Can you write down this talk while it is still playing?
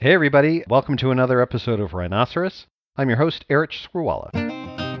Hey everybody, welcome to another episode of Rhinoceros. I'm your host, Eric Screwwalla.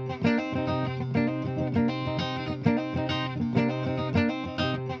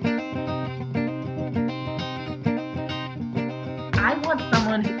 I want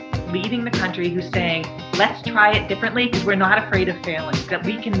someone leading the country who's saying, let's try it differently because we're not afraid of failing, that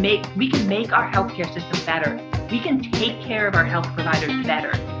we can make our healthcare system better. We can take care of our health providers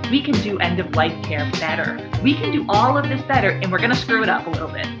better. We can do end-of-life care better. We can do all of this better, and we're going to screw it up a little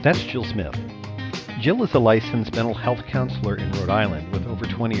bit. That's Jill Smith. Jill is a licensed mental health counselor in Rhode Island with over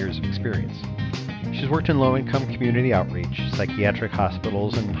 20 years of experience. She's worked in low-income community outreach, psychiatric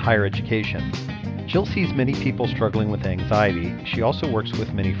hospitals, and higher education. Jill sees many people struggling with anxiety. She also works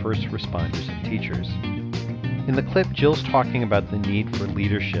with many first responders and teachers. In the clip, Jill's talking about the need for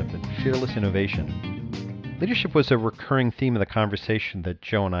leadership and fearless innovation. Leadership was a recurring theme of the conversation that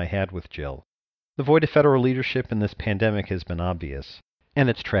Joe and I had with Jill. The void of federal leadership in this pandemic has been obvious,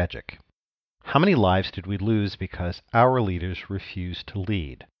 and it's tragic. How many lives did we lose because our leaders refused to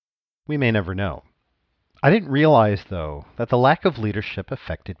lead? We may never know. I didn't realize, though, that the lack of leadership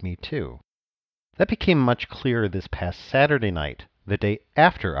affected me too. That became much clearer this past Saturday night, the day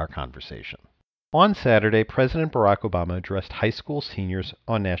after our conversation. On Saturday, President Barack Obama addressed high school seniors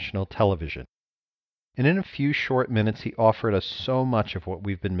on national television. And in a few short minutes, he offered us so much of what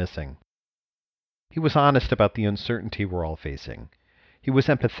we've been missing. He was honest about the uncertainty we're all facing. He was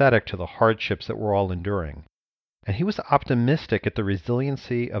empathetic to the hardships that we're all enduring. And he was optimistic at the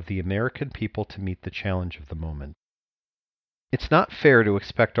resiliency of the American people to meet the challenge of the moment. It's not fair to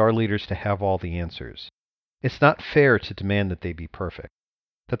expect our leaders to have all the answers. It's not fair to demand that they be perfect,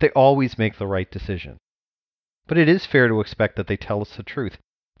 that they always make the right decision. But it is fair to expect that they tell us the truth,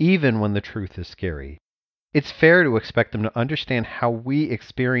 even when the truth is scary. It's fair to expect them to understand how we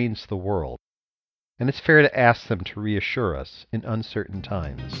experience the world. And it's fair to ask them to reassure us in uncertain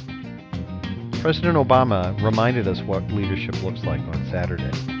times. President Obama reminded us what leadership looks like on Saturday.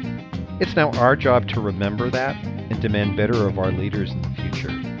 It's now our job to remember that and demand better of our leaders in the future,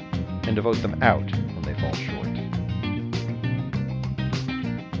 and to vote them out when they fall short.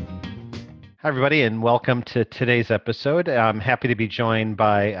 Hi, everybody, and welcome to today's episode. I'm happy to be joined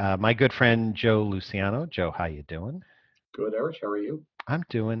by my good friend, Joe Luciano. Joe, how you doing? Good, Eric. How are you? I'm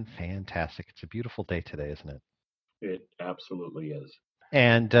doing fantastic. It's a beautiful day today, isn't it? It absolutely is.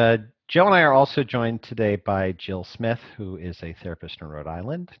 And Joe and I are also joined today by Jill Smith, who is a therapist in Rhode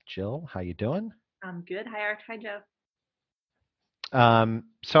Island. Jill, how you doing? I'm good. Hi, Eric. Hi, Joe.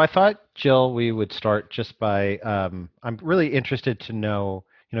 So I thought, Jill, we would start just by, I'm really interested to know,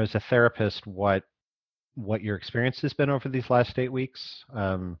 as a therapist, what your experience has been over these last 8 weeks.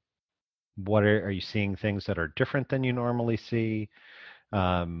 What are you seeing things that are different than you normally see?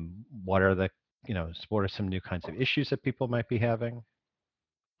 What are what are some new kinds of issues that people might be having?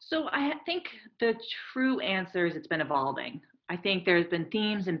 So I think the true answer is it's been evolving. I think there's been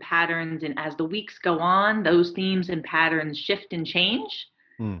themes and patterns, and as the weeks go on, those themes and patterns shift and change.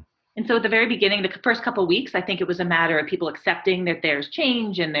 Mm. And so at the very beginning, the first couple of weeks, I think it was a matter of people accepting that there's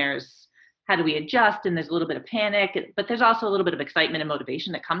change and there's how do we adjust, and there's a little bit of panic, but there's also a little bit of excitement and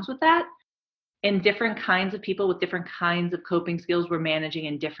motivation that comes with that. And different kinds of people with different kinds of coping skills were managing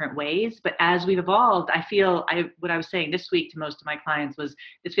in different ways. But as we've evolved, what I was saying this week to most of my clients was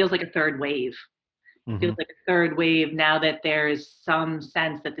this feels like a third wave. Mm-hmm. Feels like a third wave now that there's some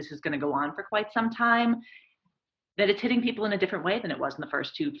sense that this is going to go on for quite some time, that it's hitting people in a different way than it was in the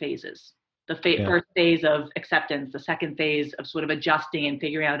first two phases. The first phase of acceptance, the second phase of sort of adjusting and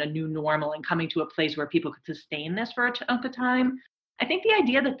figuring out a new normal and coming to a place where people could sustain this for a chunk of time. I think the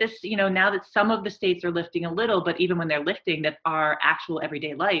idea that this, now that some of the states are lifting a little, but even when they're lifting, that our actual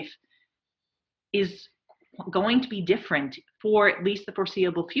everyday life is going to be different for at least the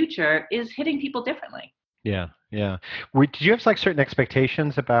foreseeable future is hitting people differently. Yeah. Did you have certain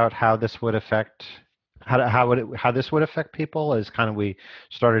expectations about how this would affect how this would affect people as kind of we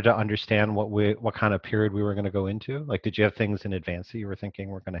started to understand what kind of period we were going to go into? Did you have things in advance that you were thinking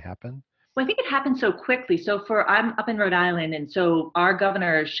were going to happen? Well, I think it happened so quickly. So I'm up in Rhode Island, and so our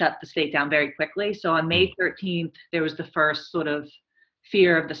governor shut the state down very quickly. So on May 13th, there was the first sort of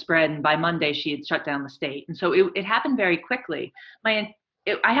fear of the spread, and by Monday, she had shut down the state. And so it happened very quickly.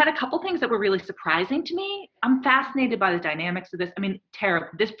 I had a couple things that were really surprising to me. I'm fascinated by the dynamics of this. I mean, terrible.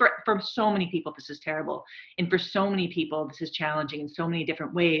 This for so many people, this is terrible. And for so many people, this is challenging in so many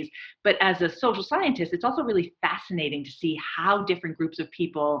different ways. But as a social scientist, it's also really fascinating to see how different groups of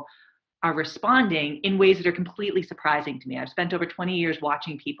people are responding in ways that are completely surprising to me. I've spent over 20 years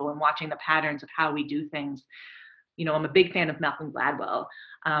watching people and watching the patterns of how we do things. I'm a big fan of Malcolm Gladwell.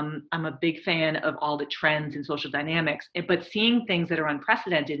 I'm a big fan of all the trends and social dynamics, but seeing things that are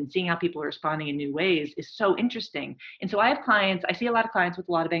unprecedented and seeing how people are responding in new ways is so interesting. And so I see a lot of clients with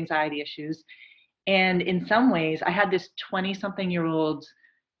a lot of anxiety issues. And in some ways, I had this 20-something-year-old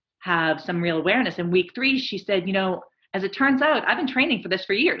have some real awareness. In week 3, she said, as it turns out, I've been training for this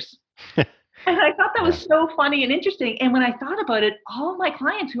for years. And I thought that was so funny and interesting. And when I thought about it, all my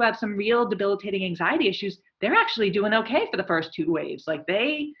clients who have some real debilitating anxiety issues, they're actually doing okay for the first 2 waves. Like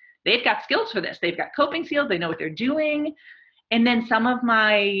they've got skills for this. They've got coping skills. They know what they're doing. And then some of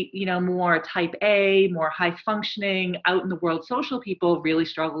my, more type A, more high functioning, out in the world social people really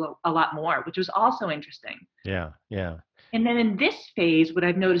struggle a lot more, which was also interesting. Yeah. And then in this phase, what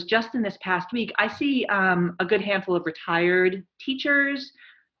I've noticed just in this past week, I see a good handful of retired teachers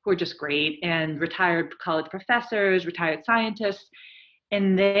who are just great, and retired college professors, retired scientists.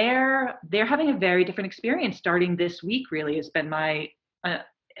 And they're having a very different experience starting this week, really, has been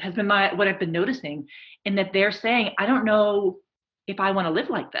what I've been noticing, in that they're saying, I don't know if I want to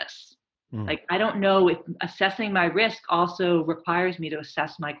live like this. Like, I don't know if assessing my risk also requires me to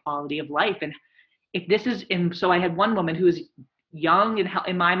assess my quality of life. And if this is so I had one woman who was young and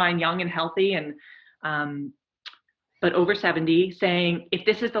in my mind, young and healthy, and but over 70, saying, if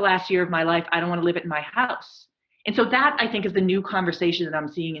this is the last year of my life, I don't want to live it in my house. And so that, I think, is the new conversation that I'm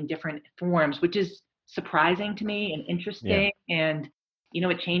seeing in different forms, which is surprising to me and interesting. Yeah. And,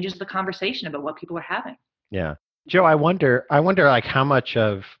 it changes the conversation about what people are having. Yeah. Joe, I wonder like how much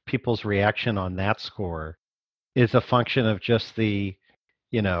of people's reaction on that score is a function of just the,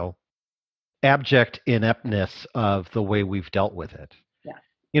 abject ineptness of the way we've dealt with it.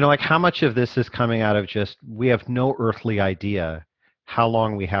 Yeah. Like how much of this is coming out of just, we have no earthly idea how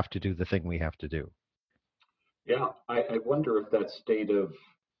long we have to do the thing we have to do. Yeah, I wonder if that state of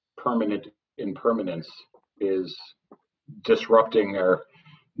permanent impermanence is disrupting our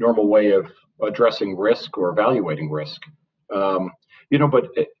normal way of addressing risk or evaluating risk. But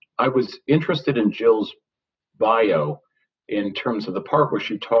I was interested in Jill's bio in terms of the part where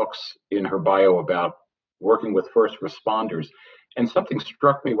she talks in her bio about working with first responders. And something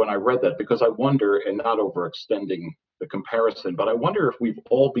struck me when I read that, because I wonder, and not overextending the comparison, but I wonder if we've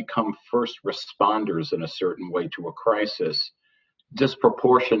all become first responders in a certain way to a crisis,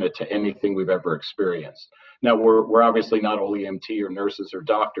 disproportionate to anything we've ever experienced. Now, we're obviously not all EMT or nurses or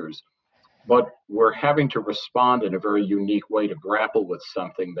doctors, but we're having to respond in a very unique way to grapple with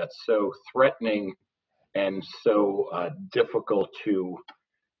something that's so threatening and so difficult to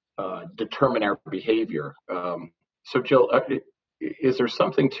determine our behavior. So, Jill, is there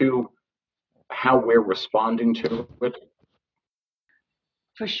something to how we're responding to it?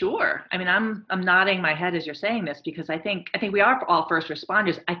 For sure. I mean, I'm nodding my head as you're saying this, because I think we are all first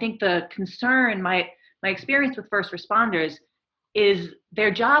responders. I think the concern, my experience with first responders, is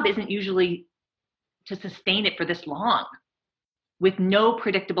their job isn't usually to sustain it for this long with no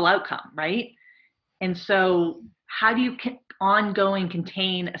predictable outcome, right? And so how do you ongoing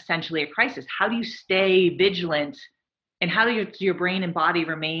contain essentially a crisis? How do you stay vigilant, and how do your brain and body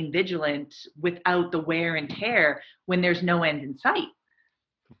remain vigilant without the wear and tear when there's no end in sight?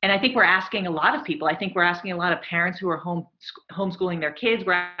 And I think we're asking a lot of people. I think we're asking a lot of parents who are homeschooling their kids.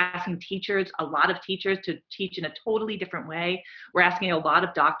 We're asking a lot of teachers to teach in a totally different way. We're asking a lot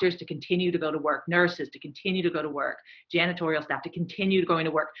of doctors to continue to go to work, nurses to continue to go to work, janitorial staff to continue going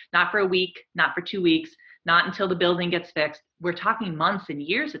to work, not for a week, not for 2 weeks, not until the building gets fixed. We're talking months and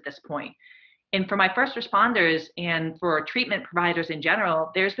years at this point. And for my first responders and for treatment providers in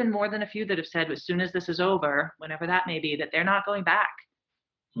general, there's been more than a few that have said, as soon as this is over, whenever that may be, that they're not going back.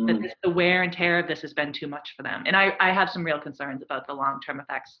 That the wear and tear of this has been too much for them. And I have some real concerns about the long-term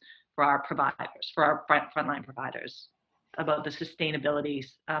effects for our providers, for our frontline providers, about the sustainability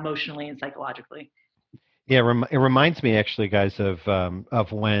emotionally and psychologically. Yeah, it reminds me actually, guys, of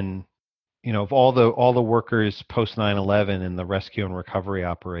when, of all the workers post 9/11 in the rescue and recovery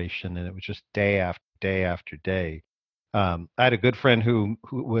operation, and it was just day after day after day. I had a good friend who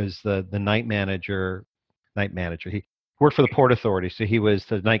was the night manager. He worked for the Port Authority, so he was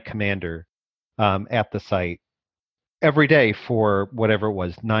the night commander at the site every day for whatever it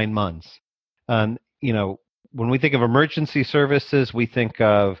was, 9 months. When we think of emergency services, we think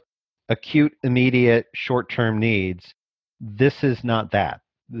of acute, immediate, short-term needs. This is not that.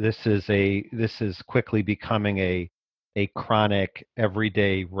 This is quickly becoming a chronic,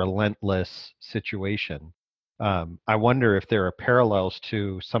 everyday, relentless situation. I wonder if there are parallels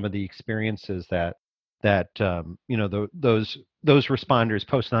to some of the experiences that those responders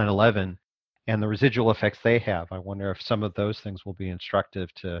post 9/11 and the residual effects they have. I wonder if some of those things will be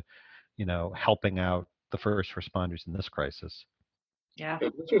instructive to, helping out the first responders in this crisis. Yeah.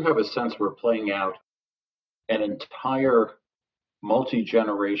 Don't you have a sense we're playing out an entire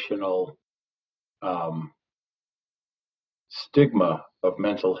multi-generational um, stigma of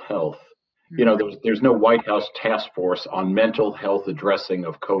mental health? You know, Mhm. there's no White House task force on mental health addressing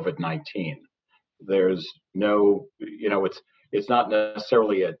of COVID-19. There's no, it's not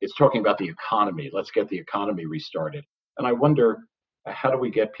necessarily it's talking about the economy. Let's get the economy restarted. And I wonder, how do we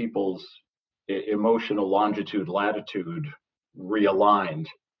get people's emotional longitude, latitude realigned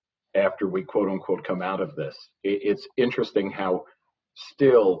after we quote unquote come out of this? It's interesting how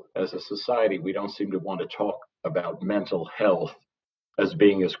still as a society, we don't seem to want to talk about mental health as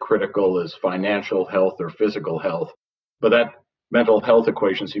being as critical as financial health or physical health. But that mental health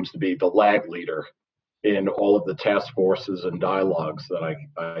equation seems to be the lag leader in all of the task forces and dialogues that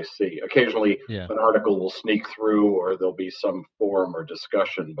I see. Occasionally, Yeah. an article will sneak through or there'll be some forum or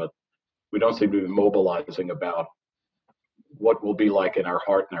discussion, but we don't seem to be mobilizing about what will be like in our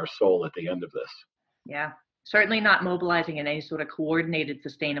heart and our soul at the end of this. Yeah. Certainly not mobilizing in any sort of coordinated,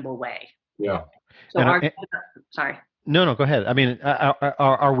 sustainable way. Yeah. Yeah. So And our, sorry. no, no, go ahead. I mean,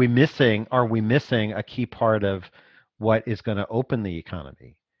 are we missing? Are we missing a key part of what is going to open the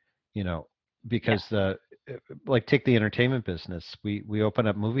economy? You know, Yeah. because like take the entertainment business. We open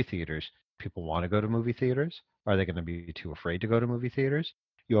up movie theaters. People want to go to movie theaters. Are they going to be too afraid to go to movie theaters?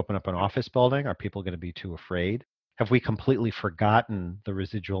 You open up an office building. Are people going to be too afraid? Have we completely forgotten the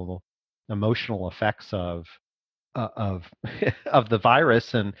residual emotional effects of of the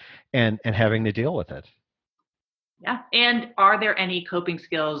virus and having to deal with it? Yeah. And are there any coping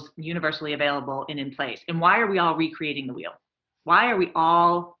skills universally available and in place? And why are we all recreating the wheel? Why are we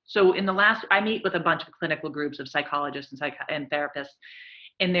all so in the last I meet with a bunch of clinical groups of psychologists and therapists,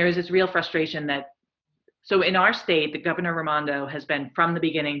 and there is this real frustration that so in our state, the Governor Raimondo has been from the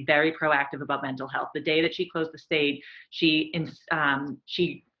beginning very proactive about mental health. The day that she closed the state, she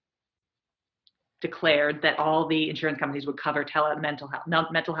declared that all the insurance companies would cover mental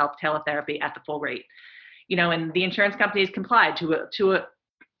health teletherapy at the full rate. And the insurance companies complied to a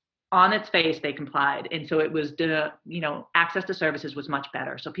on its face, they complied. And so it was, access to services was much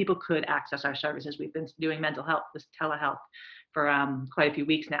better. So people could access our services. We've been doing mental health, this telehealth for quite a few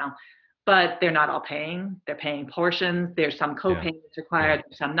weeks now, but they're not all paying. They're paying portions. There's some Yeah. co-payments required,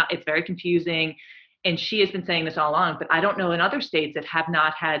 some not. It's very confusing. And she has been saying this all along, but I don't know in other states that have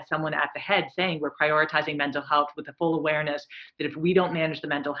not had someone at the head saying we're prioritizing mental health with the full awareness that if we don't manage the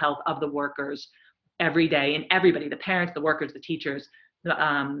mental health of the workers every day and everybody, the parents, the workers, the teachers,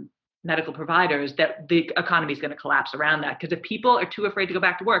 the medical providers, that the economy is going to collapse around that. Because if people are too afraid to go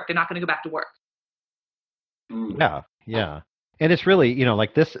back to work, they're not going to go back to work. Yeah, yeah. And it's really,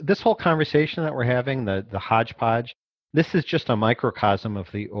 like this whole conversation that we're having, the hodgepodge, this is just a microcosm of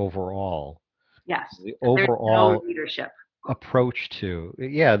the overall Yes. the There's no overall leadership. approach to,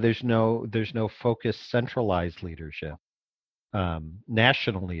 yeah, there's no focused centralized leadership,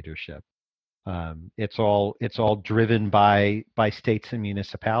 national leadership. It's all driven by states and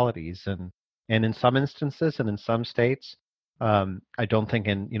municipalities, and in some instances and in some states, I don't think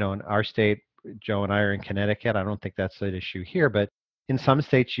in our state, Joe and I are in Connecticut. I don't think that's an issue here, but in some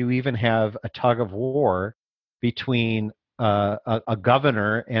states you even have a tug of war between a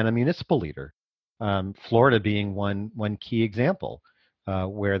governor and a municipal leader. Florida being one key example,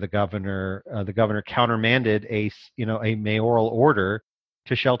 where the governor countermanded a mayoral order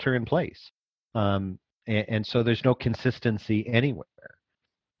to shelter in place. And so there's no consistency anywhere.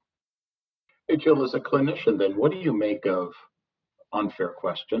 Hey, Jill, as a clinician, then what do you make of, unfair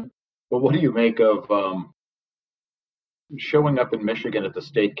question, but what do you make of showing up in Michigan at the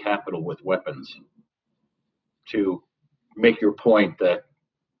state capitol with weapons to make your point that,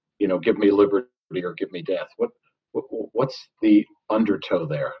 give me liberty or give me death? What's the undertow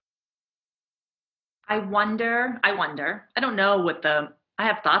there? I wonder. I don't know I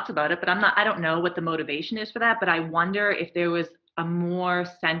have thoughts about it, but I don't know what the motivation is for that. But I wonder if there was a more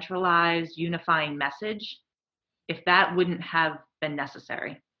centralized, unifying message, if that wouldn't have been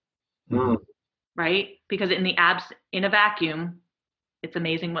necessary, Mm. right? Because in a vacuum, it's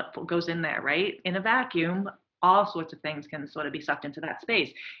amazing what goes in there, right? In a vacuum, all sorts of things can sort of be sucked into that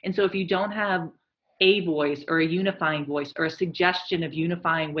space. And so if you don't have a voice or a unifying voice or a suggestion of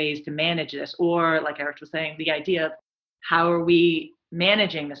unifying ways to manage this, or like Eric was saying, the idea of how are we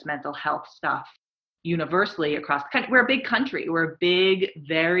managing this mental health stuff universally across the country. We're a big country. We're a big,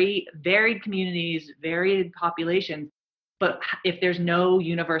 very varied communities, varied populations. But if there's no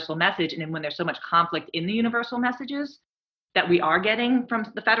universal message, and when there's so much conflict in the universal messages that we are getting from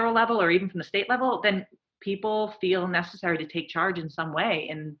the federal level or even from the state level, then people feel necessary to take charge in some way.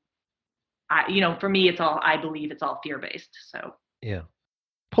 And for me, I believe it's all fear-based. So Yeah.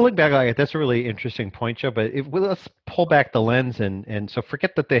 Pulling back, that's a really interesting point, Joe. But well, let's pull back the lens and so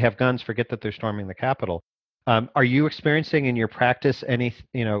forget that they have guns, forget that they're storming the Capitol. Are you experiencing in your practice any?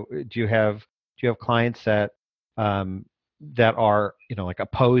 Do you have clients that are like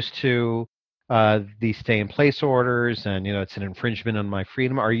opposed to these stay in place orders and it's an infringement on my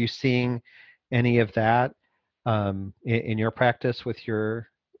freedom? Are you seeing any of that in your practice with your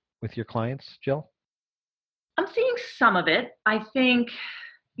clients, Jill? I'm seeing some of it. I think,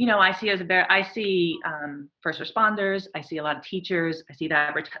 I see first responders. I see a lot of teachers. I see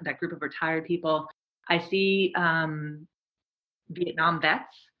that group of retired people. I see Vietnam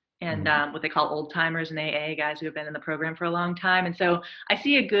vets and what they call old timers in AA, guys who have been in the program for a long time. And so I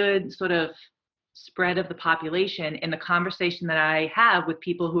see a good sort of spread of the population in the conversation that I have with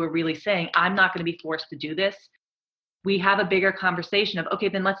people who are really saying, I'm not going to be forced to do this. We have a bigger conversation of, okay,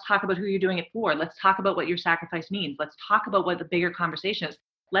 then let's talk about who you're doing it for. Let's talk about what your sacrifice means. Let's talk about what the bigger conversation is.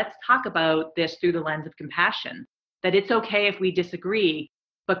 Let's talk about this through the lens of compassion, that it's okay if we disagree,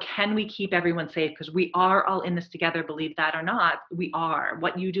 but can we keep everyone safe? Because we are all in this together, believe that or not. We are.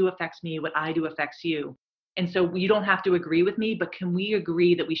 What you do affects me. What I do affects you. And so you don't have to agree with me, but can we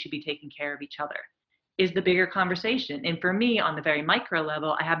agree that we should be taking care of each other is the bigger conversation. And for me, on the very micro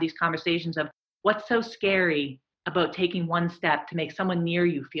level, I have these conversations of what's so scary about taking one step to make someone near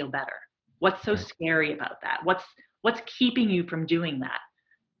you feel better? What's so scary about that? What's keeping you from doing that?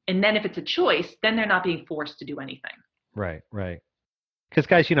 And then if it's a choice, then they're not being forced to do anything. Right. Because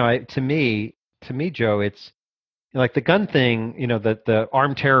guys, to me, Joe, it's like the gun thing. The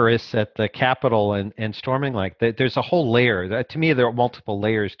armed terrorists at the Capitol and storming, there's a whole layer. To me, there are multiple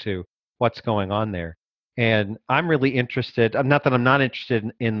layers to what's going on there. And I'm really interested. Not that I'm not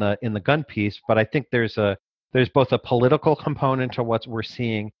interested in the gun piece, but I think there's both a political component to what we're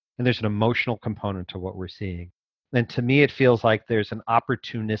seeing, and there's an emotional component to what we're seeing. And to me, it feels like there's an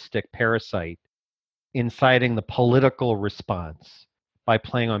opportunistic parasite inciting the political response by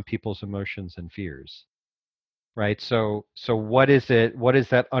playing on people's emotions and fears, right? So what is it? What is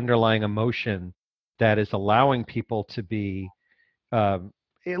that underlying emotion that is allowing people to be, at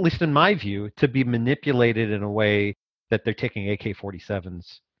least in my view, to be manipulated in a way that they're taking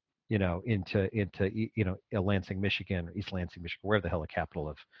AK-47s into Lansing, Michigan, or East Lansing, Michigan, wherever the hell the capital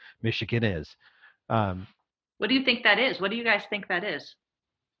of Michigan is. What do you think that is? What do you guys think that is?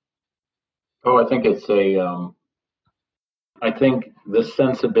 Oh, I think it's I think the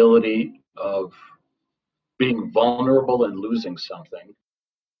sensibility of being vulnerable and losing something.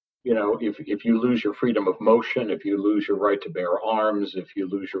 If you lose your freedom of motion, if you lose your right to bear arms, if you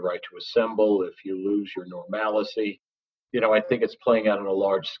lose your right to assemble, if you lose your normalcy, I think it's playing out on a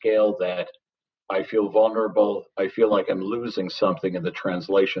large scale that I feel vulnerable. I feel like I'm losing something in the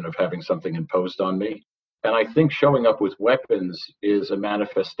translation of having something imposed on me. And I think showing up with weapons is a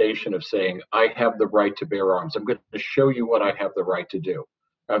manifestation of saying, I have the right to bear arms. I'm going to show you what I have the right to do.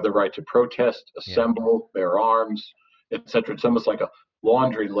 I have the right to protest, assemble, bear arms, etc. It's almost like a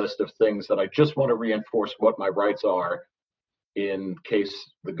laundry list of things that I just want to reinforce what my rights are in case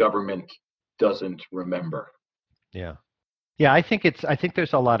the government doesn't remember. Yeah, I think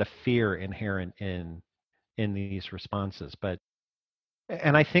there's a lot of fear inherent in these responses,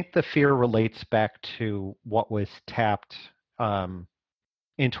 and I think the fear relates back to what was tapped in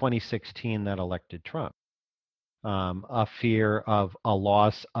 2016 that elected Trump, a fear of a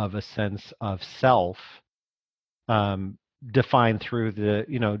loss of a sense of self, defined through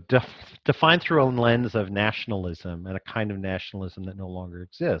defined through a lens of nationalism, and a kind of nationalism that no longer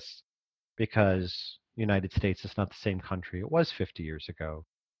exists because United States is not the same country it was 50 years ago.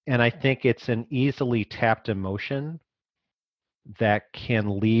 And I think it's an easily tapped emotion that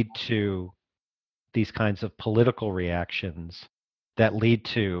can lead to these kinds of political reactions that lead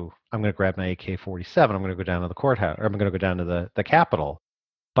to, I'm going to grab my AK-47, I'm going to go down to the courthouse, or I'm going to go down to the Capitol.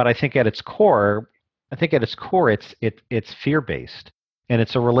 But I think at its core, it's fear-based. And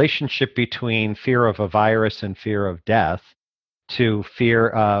it's a relationship between fear of a virus and fear of death to fear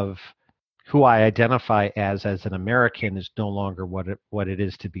of who I identify as an American is no longer what it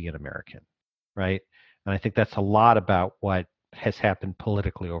is to be an American, right? And I think that's a lot about what has happened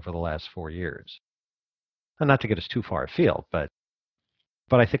politically over the last 4 years. And not to get us too far afield, but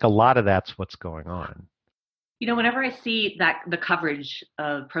I think a lot of that's what's going on. Whenever I see the coverage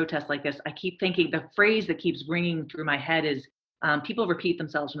of protests like this, I keep thinking the phrase that keeps ringing through my head is people repeat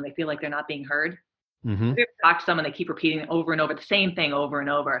themselves when they feel like they're not being heard. Mm-hmm. If I talk to someone, they keep repeating over and over the same thing over and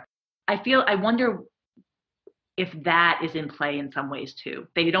over. I wonder if that is in play in some ways too.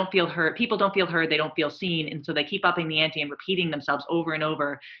 They don't feel heard. People don't feel heard. They don't feel seen. And so they keep upping the ante and repeating themselves over and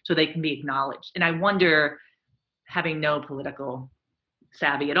over so they can be acknowledged. And I wonder having no political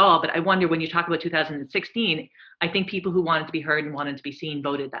savvy at all. But I wonder, when you talk about 2016, I think people who wanted to be heard and wanted to be seen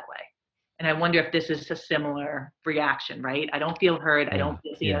voted that way. And I wonder if this is a similar reaction, right? I don't feel heard, I don't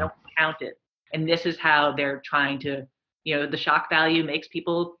feel seen, I don't feel counted. And this is how they're trying to, the shock value makes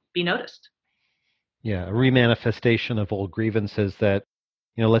people be noticed. Yeah, a remanifestation of old grievances that,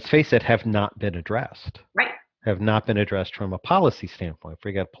 let's face it, have not been addressed. Right. Have not been addressed from a policy standpoint,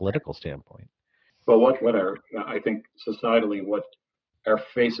 forget a political standpoint. But I think societally, what our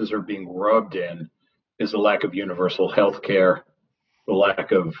faces are being rubbed in is the lack of universal health care, the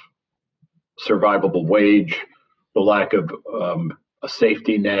lack of survivable wage, the lack of a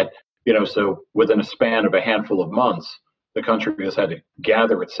safety net. So within a span of a handful of months, the country has had to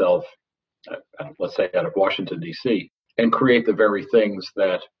gather itself, let's say out of Washington, D.C., and create the very things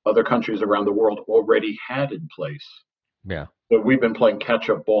that other countries around the world already had in place. Yeah. But we've been playing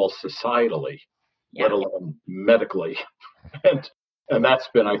catch-up ball societally, let alone medically. And that's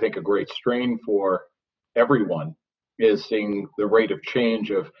been, I think, a great strain for everyone, is seeing the rate of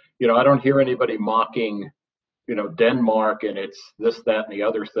change of, I don't hear anybody mocking, Denmark and it's this, that, and the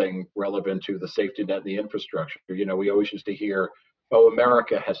other thing relevant to the safety net and the infrastructure. We always used to hear,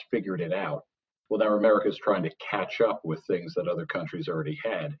 America has figured it out. Well, now America is trying to catch up with things that other countries already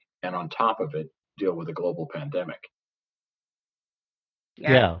had, and on top of it, deal with a global pandemic.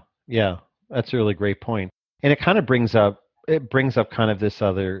 Yeah, that's a really great point. And it kind of brings up kind of this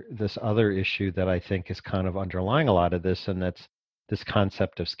other issue that I think is kind of underlying a lot of this, and that's this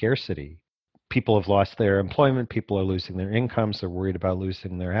concept of scarcity. People have lost their employment, people are losing their incomes, they're worried about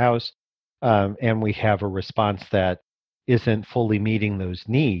losing their house, and we have a response that isn't fully meeting those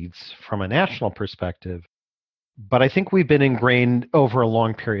needs from a national perspective. But I think we've been ingrained over a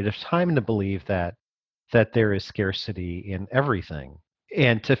long period of time to believe that there is scarcity in everything.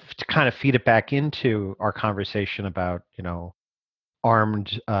 And to kind of feed it back into our conversation about,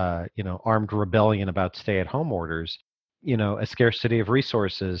 armed rebellion about stay-at-home orders, a scarcity of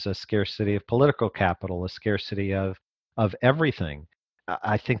resources, a scarcity of political capital, a scarcity of everything.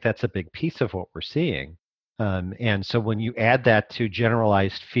 I think that's a big piece of what we're seeing. And so when you add that to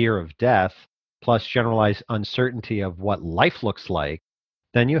generalized fear of death, plus generalized uncertainty of what life looks like,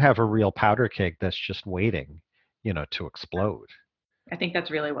 then you have a real powder keg that's just waiting, to explode. I think that's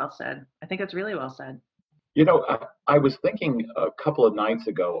really well said. I was thinking a couple of nights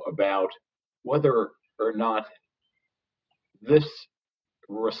ago about whether or not this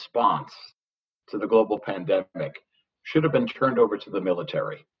response to the global pandemic should have been turned over to the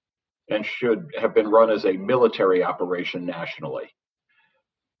military and should have been run as a military operation nationally.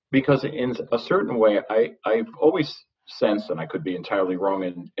 Because in a certain way, I've always sensed, and I could be entirely wrong,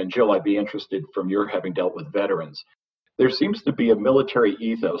 and Jill, I'd be interested from your having dealt with veterans, there seems to be a military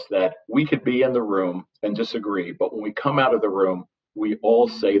ethos that we could be in the room and disagree, but when we come out of the room, we all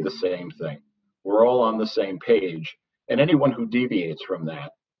say the same thing. We're all on the same page. And anyone who deviates from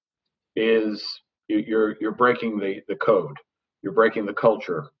that is, you're breaking the code. You're breaking the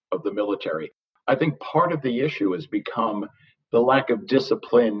culture of the military. I think part of the issue has become the lack of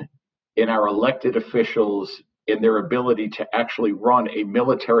discipline in our elected officials in their ability to actually run a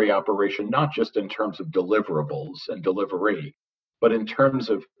military operation, not just in terms of deliverables and delivery, but in terms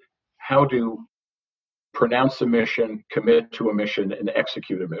of how to pronounce a mission, commit to a mission, and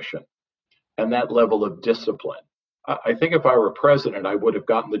execute a mission, and that level of discipline. I think if I were president, I would have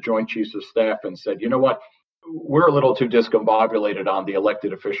gotten the Joint Chiefs of Staff and said, you know what, we're a little too discombobulated on the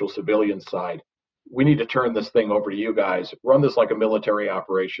elected official civilian side. We need to turn this thing over to you guys, run this like a military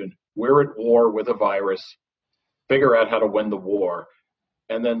operation. We're at war with a virus, figure out how to win the war,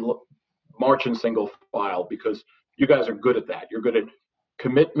 and then march in single file, because you guys are good at that. You're good at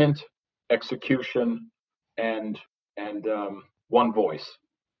commitment, execution, and one voice.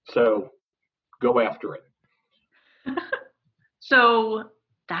 So go after it. So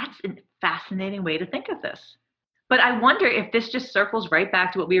that's a fascinating way to think of this. But I wonder if this just circles right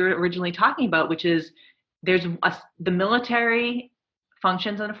back to what we were originally talking about, which is the military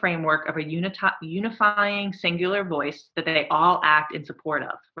functions in a framework of a unifying singular voice that they all act in support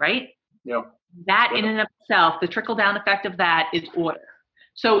of, right? Yeah. That in and of itself, the trickle-down effect of that is order.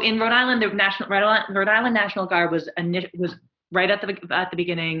 So in Rhode Island, the Rhode Island National Guard was right at the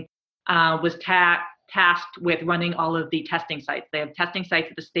beginning, was tasked with running all of the testing sites. They have testing sites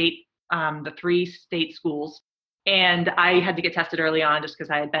at the state, the 3 state schools. And I had to get tested early on just because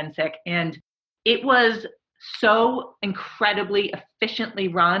I had been sick. And it was so incredibly efficiently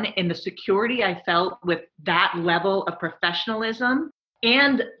run, in the security I felt with that level of professionalism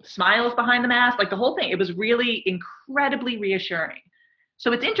and smiles behind the mask, like the whole thing. It was really incredibly reassuring.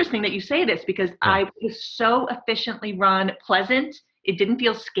 So it's interesting that you say this because Yeah. I was so efficiently run, pleasant. It didn't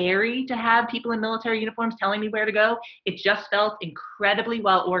feel scary to have people in military uniforms telling me where to go. It just felt incredibly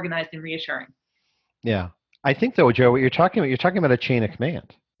well organized and reassuring. Yeah. I think though, Joe, what you're talking about a chain of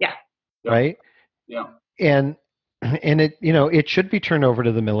command, Yeah. Yeah. right? Yeah. And it, it should be turned over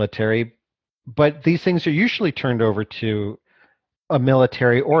to the military, but these things are usually turned over to a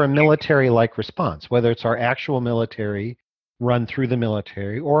military or a military-like response, whether it's our actual military run through the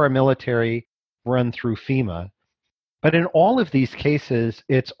military or a military run through FEMA. But in all of these cases,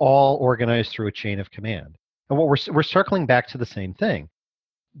 it's all organized through a chain of command. And what we're circling back to the same thing.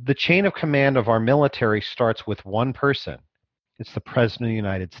 The chain of command of our military starts with one person. It's the President of the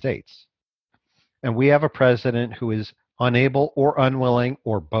United States. And we have a president who is unable or unwilling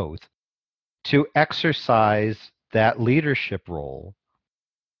or both to exercise that leadership role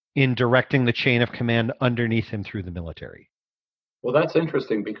in directing the chain of command underneath him through the military. Well, that's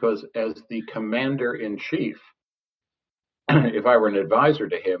interesting because as the commander in chief, if I were an advisor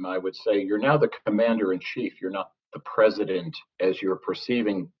to him, I would say, you're now the commander in chief. You're not the president as you're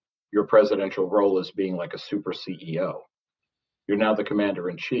perceiving your presidential role as being like a super CEO. You're now the commander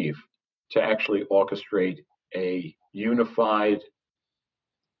in chief to actually orchestrate a unified,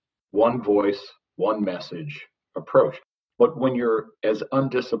 one voice, one message approach. But when you're as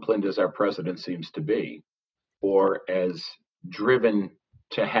undisciplined as our president seems to be, or as driven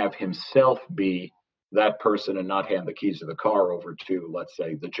to have himself be that person and not hand the keys of the car over to, let's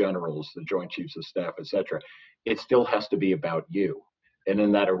say, the generals, the Joint Chiefs of Staff, etc., it still has to be about you. And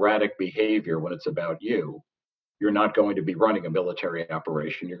in that erratic behavior, when it's about you, you're not going to be running a military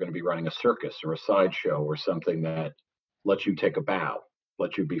operation. You're going to be running a circus or a sideshow or something that lets you take a bow,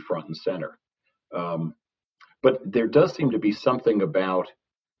 lets you be front and center. But there does seem to be something about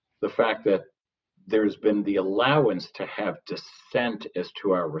the fact that there's been the allowance to have dissent as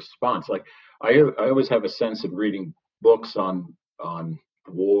to our response. Like I always have a sense in reading books on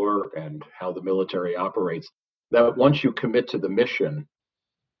war and how the military operates, that once you commit to the mission,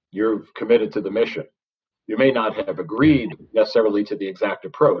 you're committed to the mission. You may not have agreed necessarily to the exact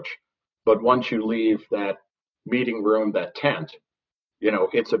approach, but once you leave that meeting room, that tent,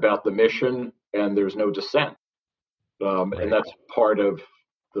 it's about the mission and there's no dissent. Right. And that's part of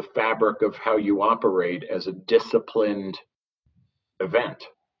the fabric of how you operate as a disciplined event.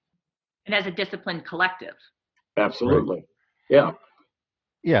 And as a disciplined collective. Absolutely. Right. Yeah.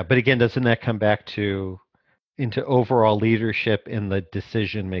 Yeah, but again, doesn't that come back into overall leadership in the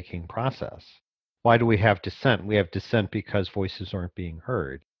decision-making process? Why do we have dissent? We have dissent because voices aren't being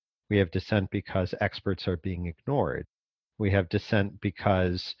heard. We have dissent because experts are being ignored. We have dissent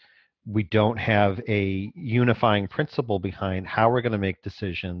because we don't have a unifying principle behind how we're going to make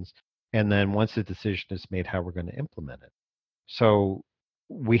decisions, and then once the decision is made, how we're going to implement it. So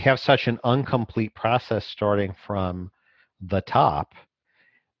we have such an incomplete process starting from the top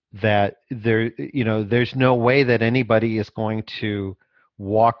that there's no way that anybody is going to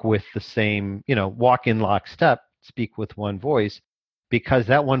walk with the same, walk in lockstep, speak with one voice, because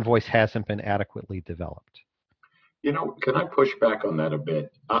that one voice hasn't been adequately developed. Can I push back on that a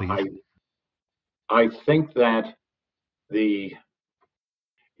bit? Please. I think that the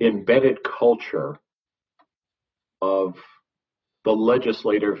embedded culture of the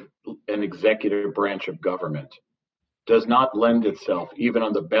legislative and executive branch of government does not lend itself, even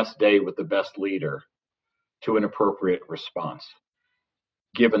on the best day with the best leader, to an appropriate response,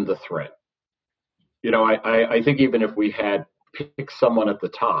 given the threat. I think even if we had picked someone at the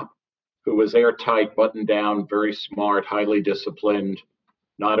top who was airtight, buttoned down, very smart, highly disciplined,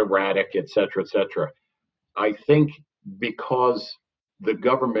 not erratic, et cetera, I think because the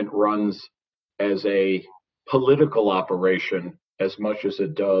government runs as a political operation as much as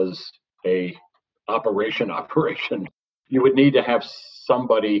it does a operation, you would need to have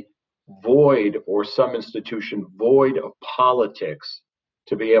somebody void or some institution void of politics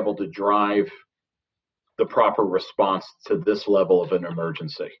to be able to drive the proper response to this level of an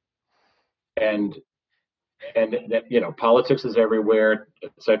emergency. And politics is everywhere,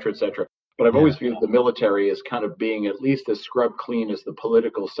 et cetera, but I've always viewed the military as kind of being at least as scrub clean as the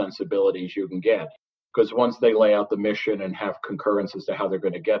political sensibilities you can get, because once they lay out the mission and have concurrence as to how they're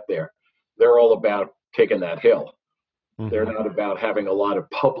going to get there, they're all about taking that hill. Mm-hmm. They're not about having a lot of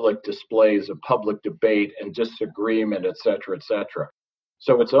public displays of public debate and disagreement, et cetera.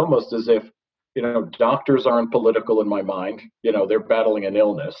 So it's almost as if, doctors aren't political in my mind. They're battling an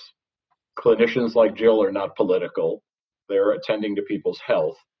illness. Clinicians like Jill are not political. They're attending to people's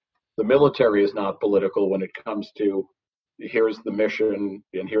health. The military is not political when it comes to here's the mission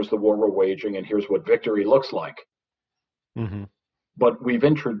and here's the war we're waging and here's what victory looks like. Mm-hmm. But we've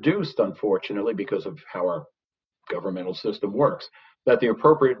introduced, unfortunately, because of how our governmental system works, that the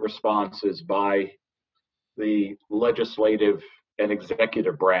appropriate response is by the legislative and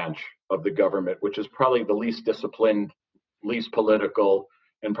executive branch of the government, which is probably the least disciplined, least political,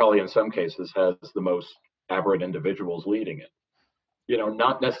 and probably in some cases has the most aberrant individuals leading it.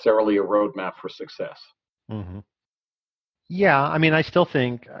 Not necessarily a roadmap for success. Mm-hmm. Yeah, I mean, I still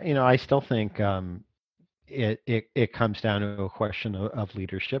think it comes down to a question of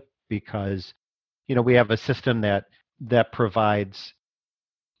leadership, because we have a system that provides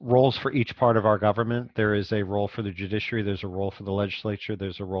roles for each part of our government. There is a role for the judiciary, there's a role for the legislature,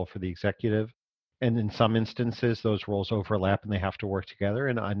 there's a role for the executive, and in some instances those roles overlap and they have to work together.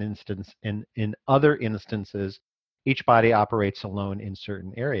 And in other instances, each body operates alone in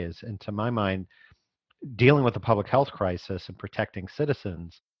certain areas. And to my mind, dealing with the public health crisis and protecting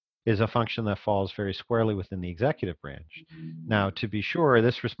citizens is a function that falls very squarely within the executive branch. Now, to be sure,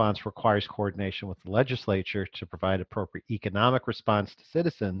 this response requires coordination with the legislature to provide appropriate economic response to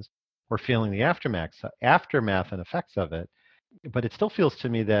citizens who are feeling the aftermath and effects of it. But it still feels to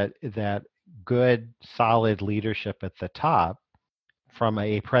me that good, solid leadership at the top from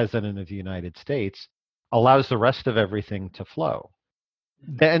a president of the United States allows the rest of everything to flow.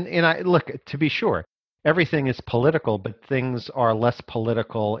 And I look, to be sure, everything is political, but things are less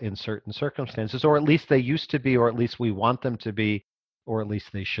political in certain circumstances, or at least they used to be, or at least we want them to be, or at least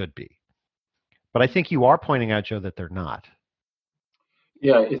they should be. But I think you are pointing out, Joe, that they're not.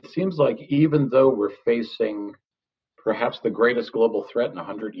 Yeah, it seems like even though we're facing perhaps the greatest global threat in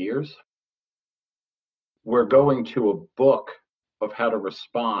 100 years, we're going to a book of how to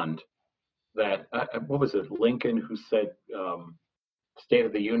respond that, what was it, Lincoln, who said, State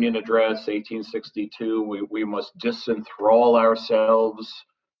of the Union Address, 1862, we must disenthrall ourselves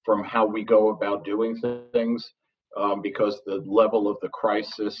from how we go about doing things, because the level of the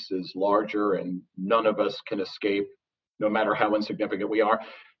crisis is larger and none of us can escape, no matter how insignificant we are.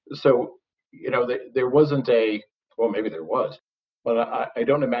 So, there wasn't well, maybe there was, but I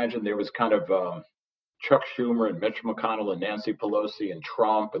don't imagine there was kind of Chuck Schumer and Mitch McConnell and Nancy Pelosi and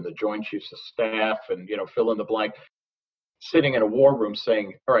Trump and the Joint Chiefs of Staff and, fill in the blank, sitting in a war room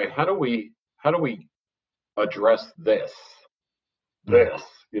saying, all right, how do we address this,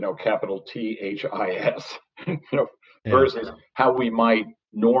 capital THIS, versus how we might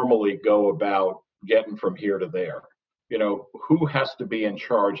normally go about getting from here to there. Who has to be in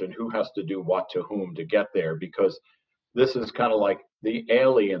charge and who has to do what to whom to get there, because this is kind of like the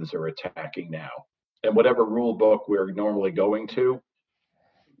aliens are attacking now. And whatever rule book we're normally going to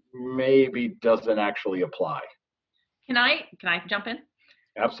maybe doesn't actually apply. Can I jump in?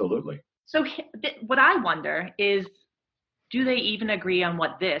 Absolutely. So what I wonder is, do they even agree on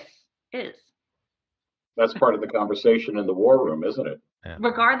what this is? That's part of the conversation in the war room, isn't it? Yeah.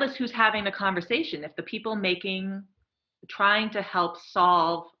 Regardless who's having the conversation, if the people trying to help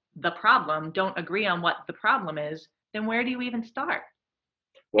solve the problem don't agree on what the problem is, then where do you even start?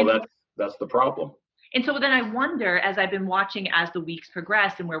 Well, that's the problem. And so then I wonder, as I've been watching as the weeks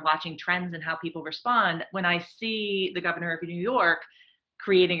progress and we're watching trends and how people respond, when I see the governor of New York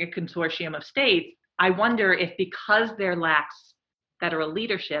creating a consortium of states, I wonder if, because there lacks federal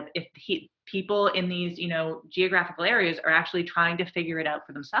leadership, if people in these, geographical areas are actually trying to figure it out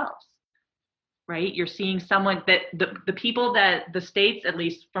for themselves, right? You're seeing someone that the people that the states, at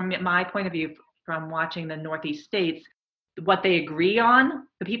least from my point of view, from watching the Northeast states, what they agree on,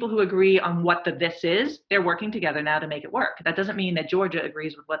 the people who agree on what the this is, they're working together now to make it work. That doesn't mean that Georgia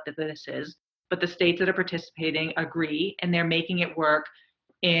agrees with what the this is, but the states that are participating agree, and they're making it work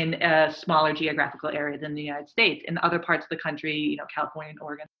in a smaller geographical area than the United States. In other parts of the country, California and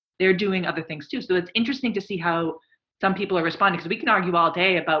Oregon, they're doing other things too. So it's interesting to see how some people are responding, because we can argue all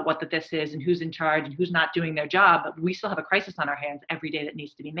day about what the this is and who's in charge and who's not doing their job, but we still have a crisis on our hands every day that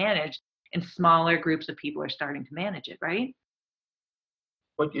needs to be managed. And smaller groups of people are starting to manage it, right?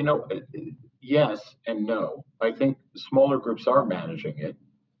 But, yes and no. I think smaller groups are managing it.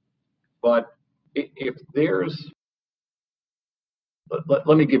 But if there's,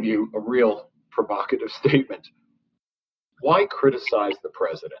 let me give you a real provocative statement. Why criticize the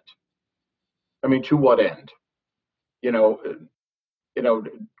president? I mean, to what end?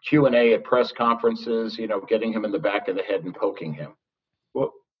 Q&A at press conferences, getting him in the back of the head and poking him.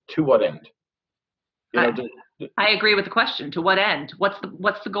 Well, to what end? I agree with the question. To what end? What's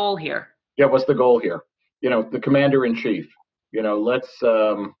the goal here? Yeah, what's the goal here? The commander in chief. Let's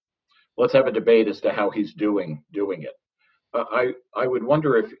have a debate as to how he's doing it. I would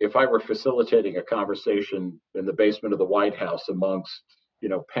wonder if I were facilitating a conversation in the basement of the White House amongst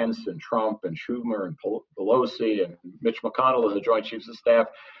Pence and Trump and Schumer and Pelosi and Mitch McConnell and the Joint Chiefs of Staff,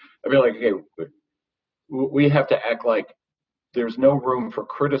 I feel like, okay, we have to act like there's no room for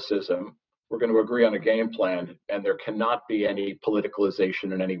criticism. We're going to agree on a game plan, and there cannot be any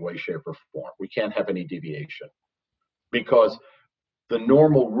politicalization in any way, shape, or form. We can't have any deviation, because the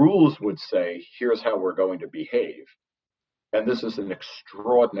normal rules would say, here's how we're going to behave. And this is an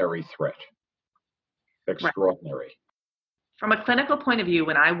extraordinary threat. Extraordinary. From a clinical point of view,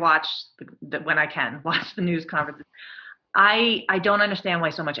 when I watch, when I can watch the news conferences, I don't understand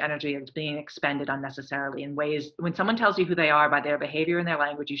why so much energy is being expended unnecessarily in ways. When someone tells you who they are by their behavior and their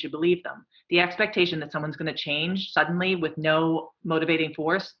language, you should believe them. The expectation that someone's going to change suddenly with no motivating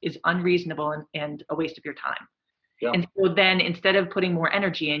force is unreasonable and a waste of your time. Yeah. And so then instead of putting more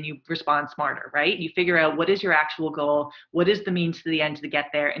energy in, you respond smarter, right? You figure out what is your actual goal, what is the means to the end to get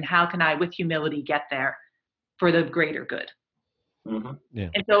there, and how can I, with humility, get there for the greater good. Mm-hmm. Yeah.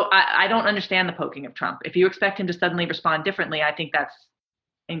 And so I don't understand the poking of Trump. If you expect him to suddenly respond differently, I think that's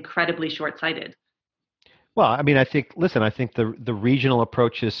incredibly short-sighted. Well, I mean, I think the regional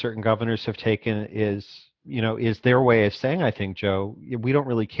approaches certain governors have taken is their way of saying, I think, Joe, we don't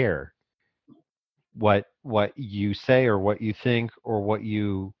really care what you say or what you think or what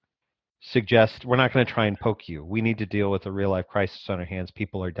you suggest. We're not going to try and poke you. We need to deal with a real life crisis on our hands.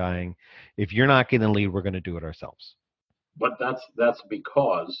 People are dying. If you're not going to lead, we're going to do it ourselves. But that's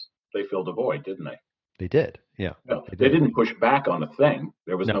because they filled a void, didn't they? They did, yeah. No, they didn't push back on a thing.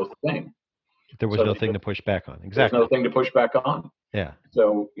 There was no thing. There was no thing to push back on. Exactly. There's no thing to push back on. Yeah.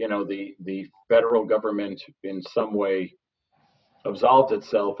 So, the federal government in some way absolved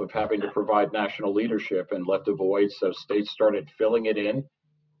itself of having to provide national leadership and left a void. So states started filling it in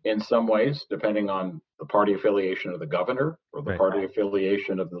some ways, depending on the party affiliation of the governor or the party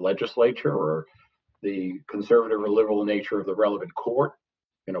affiliation of the legislature or the conservative or liberal nature of the relevant court,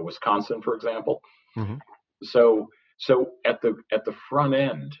 Wisconsin, for example. Mm-hmm. So at the front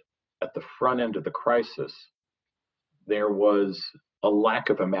end of the crisis, there was a lack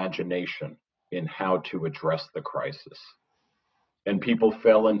of imagination in how to address the crisis, and people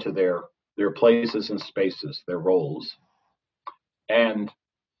fell into their places and spaces, their roles, and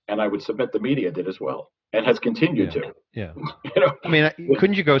I would submit the media did as well. And has continued to. Yeah. I mean,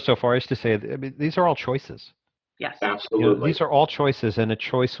 couldn't you go so far as to say, these are all choices? Yes. Absolutely. These are all choices, and a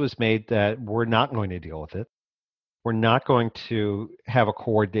choice was made that we're not going to deal with it. We're not going to have a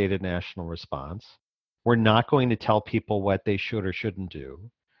coordinated national response. We're not going to tell people what they should or shouldn't do.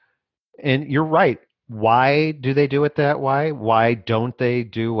 And you're right. Why do they do it that way? Why don't they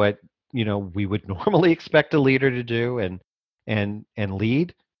do what we would normally expect a leader to do and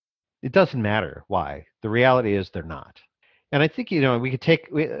lead? It doesn't matter why. The reality is they're not. And I think we could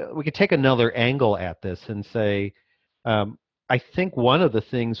take another angle at this and say, I think one of the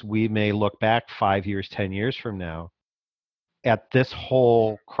things we may look back 5 years, 10 years from now at this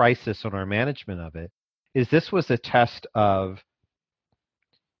whole crisis on our management of it is this was a test of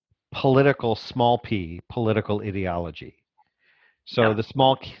small p political ideology. So the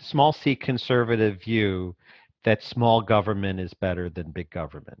small c conservative view that small government is better than big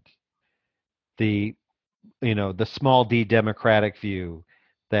government. The small d democratic view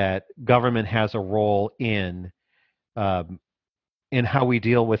that government has a role in how we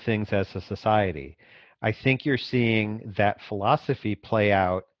deal with things as a society. I think you're seeing that philosophy play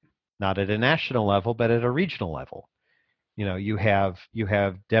out not at a national level but at a regional level. You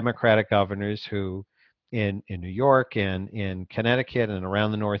have Democratic governors who in New York and in Connecticut and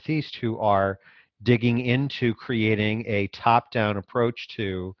around the Northeast who are digging into creating a top-down approach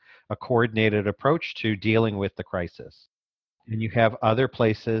to a coordinated approach to dealing with the crisis. And you have other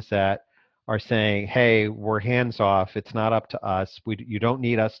places that are saying, hey, we're hands off. It's not up to us. You don't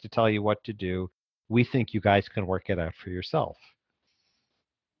need us to tell you what to do. We think you guys can work it out for yourself.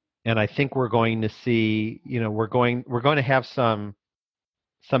 And I think we're going to see, we're going to have some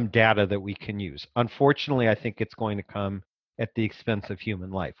data that we can use. Unfortunately, I think it's going to come at the expense of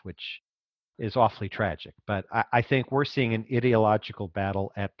human life, which is awfully tragic. But I think we're seeing an ideological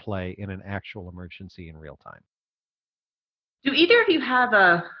battle at play in an actual emergency in real time. Do either of you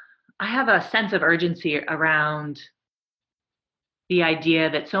I have a sense of urgency around the idea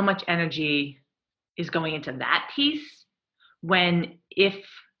that so much energy is going into that piece, when if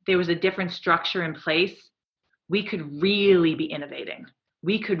there was a different structure in place, we could really be innovating.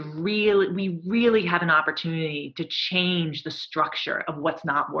 We really have an opportunity to change the structure of what's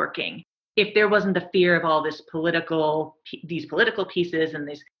not working. If there wasn't the fear of all these political pieces and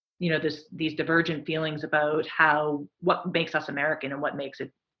these divergent feelings about what makes us American and what makes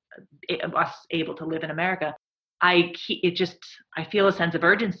us able to live in America, I feel a sense of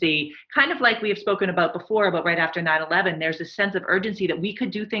urgency, kind of like we have spoken about before, about right after 9/11. There's a sense of urgency that we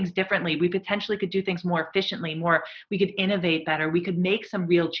could do things differently. We potentially could do things more efficiently, we could innovate better. We could make some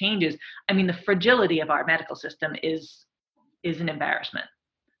real changes. I mean, the fragility of our medical system is an embarrassment.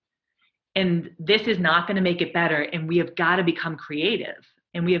 And this is not going to make it better. And we have got to become creative.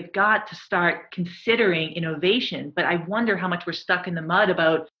 And we have got to start considering innovation. But I wonder how much we're stuck in the mud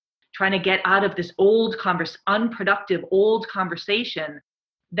about trying to get out of this unproductive old conversation,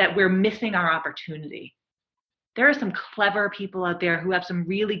 that we're missing our opportunity. There are some clever people out there who have some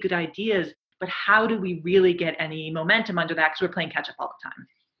really good ideas, but how do we really get any momentum under that? Because we're playing catch up all the time.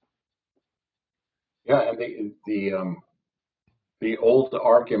 Yeah, and the old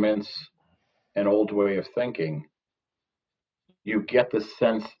arguments and old way of thinking, you get the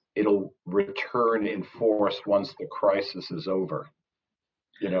sense it'll return in force once the crisis is over.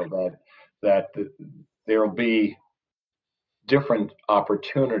 You know, that there'll be different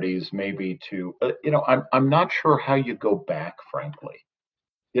opportunities maybe to, I'm not sure how you go back, frankly.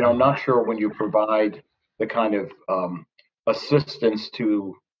 I'm not sure when you provide the kind of assistance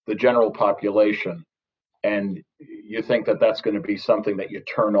to the general population and you think that that's going to be something that you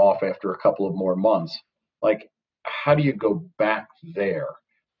turn off after a couple of more months. Like, how do you go back there?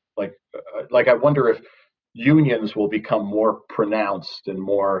 Like I wonder if unions will become more pronounced and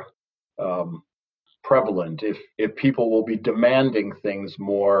more prevalent, if people will be demanding things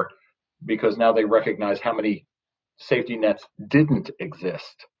more because now they recognize how many safety nets didn't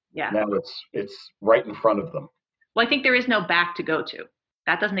exist. Yeah. Now it's right in front of them. Well, I think there is no back to go to.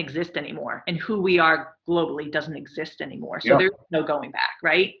 That doesn't exist anymore. And who we are globally doesn't exist anymore. So there's no going back,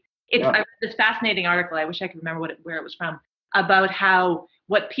 right? I read this fascinating article, I wish I could remember where it was from, about how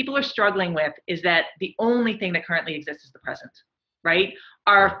what people are struggling with is that the only thing that currently exists is the present, right?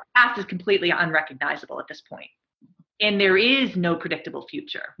 Our past is completely unrecognizable at this point. And there is no predictable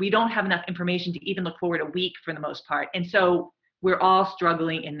future. We don't have enough information to even look forward a week for the most part. And so we're all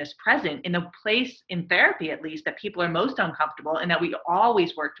struggling in this present. In the place in therapy, at least, that people are most uncomfortable and that we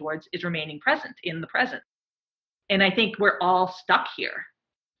always work towards is remaining present in the present. And I think we're all stuck here.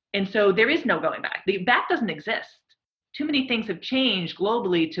 And so there is no going back. The back doesn't exist. Too many things have changed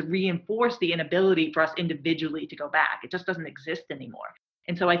globally to reinforce the inability for us individually to go back. It just doesn't exist anymore.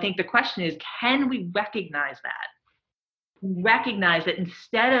 And so I think the question is, can we recognize that? Recognize that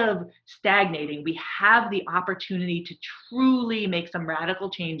instead of stagnating, we have the opportunity to truly make some radical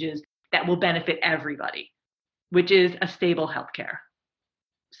changes that will benefit everybody, which is a stable healthcare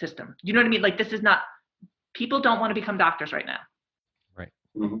system. You know what I mean? Like, this is not, people don't want to become doctors right now. Right.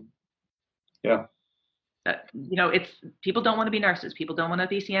 Mm-hmm. Yeah. It's people don't want to be nurses. People don't want to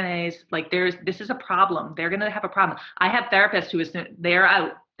be CNAs. Like, this is a problem. They're going to have a problem. I have therapists who they're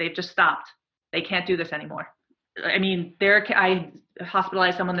out. They've just stopped. They can't do this anymore. I mean, I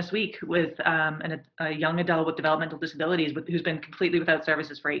hospitalized someone this week with a young adult with developmental disabilities who's been completely without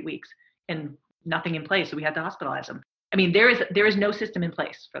services for 8 weeks and nothing in place. So we had to hospitalize them. I mean, there is no system in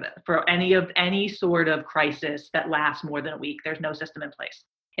place for that, for any sort of crisis that lasts more than a week. There's no system in place,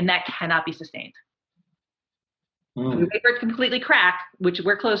 and that cannot be sustained. If we wait for it to completely crack, which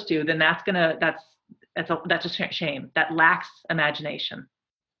we're close to, then that's a shame. That lacks imagination.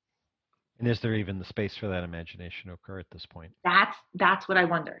 And is there even the space for that imagination to occur at this point? That's what I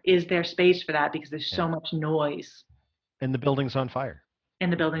wonder. Is there space for that? Because there's so much noise. And the building's on fire.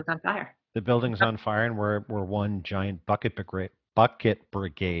 The building's on fire, and we're one giant bucket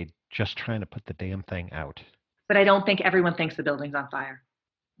brigade just trying to put the damn thing out. But I don't think everyone thinks the building's on fire.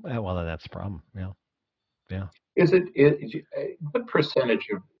 Well, then that's the problem. Yeah. Is it what percentage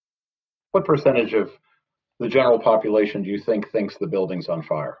of the general population do you think thinks the building's on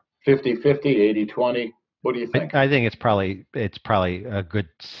fire? 50-50, 80-20? What do you think? I think it's probably a good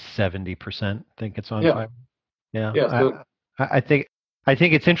 70% think it's on fire. Yeah. So, I think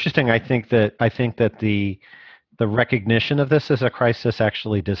it's interesting. I think that the recognition of this as a crisis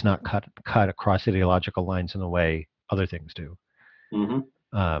actually does not cut across ideological lines in the way other things do.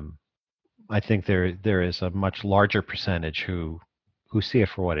 Mm-hmm. I think there is a much larger percentage who see it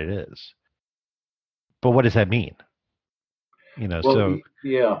for what it is. But what does that mean? So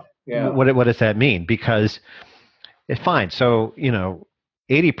yeah. What does that mean? Because it's fine. So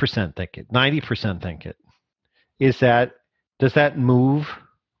 80% think it, 90% think it. Does that move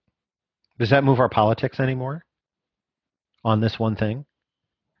our politics anymore on this one thing?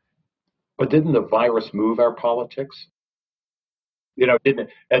 But didn't the virus move our politics? Didn't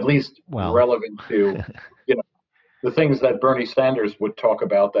at least relevant to, the things that Bernie Sanders would talk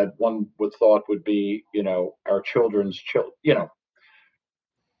about that one would thought would be, our children's children,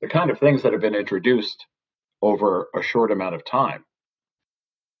 the kind of things that have been introduced over a short amount of time.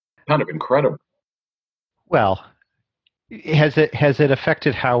 Kind of incredible. Well, has it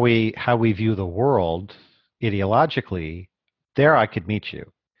affected how we view the world ideologically? There, I could meet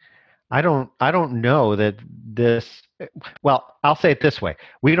you. I don't know that this. Well, I'll say it this way: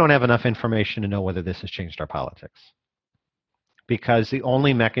 we don't have enough information to know whether this has changed our politics, because the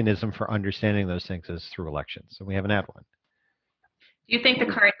only mechanism for understanding those things is through elections, and we haven't had one. Do you think the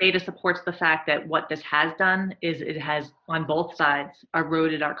current data supports the fact that what this has done is it has, on both sides,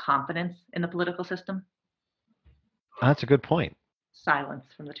 eroded our confidence in the political system? That's a good point. Silence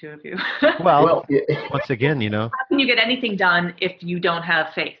from the two of you. Well, once again, how can you get anything done if you don't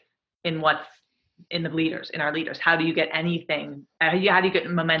have faith in what's in the leaders, in our leaders? How do you get anything? How do you get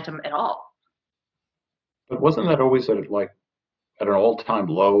momentum at all? But wasn't that always at an all-time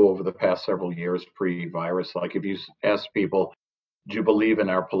low over the past several years pre-virus? Like if you ask people, do you believe in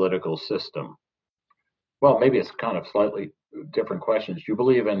our political system? Well, maybe it's kind of slightly different questions. Do you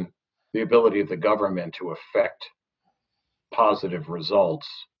believe in the ability of the government to affect positive results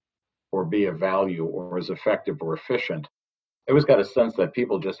or be of value or as effective or efficient? I always got a sense that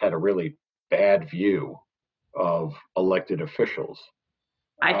people just had a really bad view of elected officials.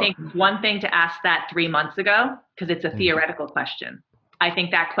 I think one thing to ask that 3 months ago, because it's a theoretical question. I think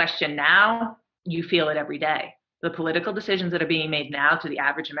that question now, you feel it every day. The political decisions that are being made now to the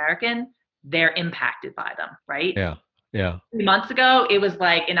average American, they're impacted by them, right? Yeah. 3 months ago, it was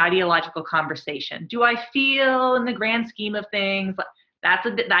like an ideological conversation. Do I feel in the grand scheme of things?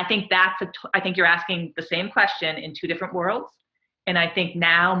 I think you're asking the same question in two different worlds. And I think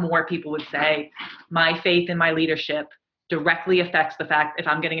now more people would say, my faith in my leadership directly affects the fact if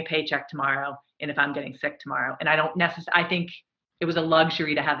I'm getting a paycheck tomorrow and if I'm getting sick tomorrow. And I think it was a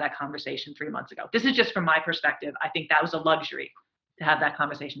luxury to have that conversation 3 months ago. This is just from my perspective. I think that was a luxury to have that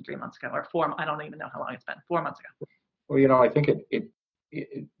conversation 3 months ago, or I don't even know how long it's been, 4 months ago. Well, I think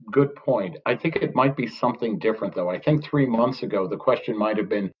good point. I think it might be something different, though. I think 3 months ago, the question might have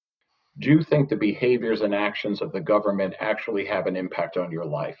been, do you think the behaviors and actions of the government actually have an impact on your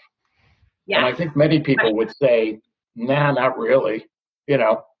life? Yes. And I think many people would say, nah, not really.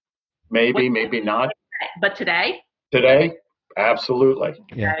 Maybe, maybe not. But today? Today, absolutely.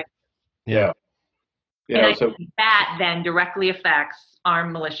 Yeah. And I think that then directly affects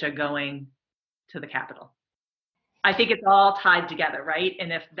armed militia going to the Capitol. I think it's all tied together, right?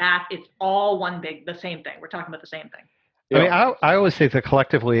 And if it's all the same thing. We're talking about the same thing. Yeah. I mean, I always think that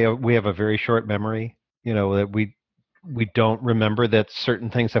collectively we have a very short memory. That we don't remember that certain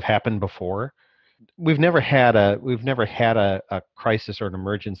things have happened before. We've never had a crisis or an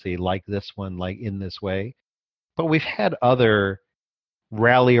emergency like this one, like in this way. But we've had other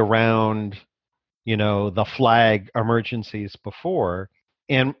rally around, the flag emergencies before.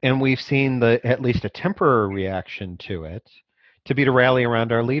 And we've seen at least a temporary reaction to it to be to rally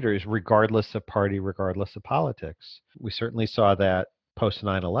around our leaders, regardless of party, regardless of politics. We certainly saw that post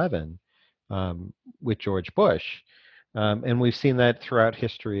 9/11 with George Bush. And we've seen that throughout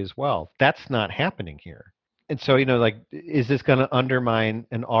history as well. That's not happening here. And so, is this going to undermine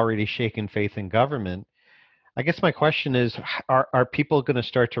an already shaken faith in government? I guess my question is, are people going to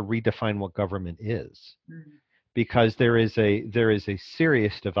start to redefine what government is? Mm-hmm. Because there is a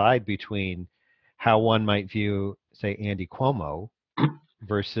serious divide between how one might view, say, Andy Cuomo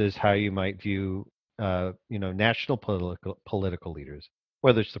versus how you might view, national political leaders,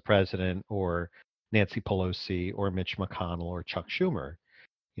 whether it's the president or Nancy Pelosi or Mitch McConnell or Chuck Schumer.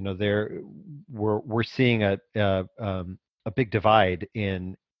 We're seeing a big divide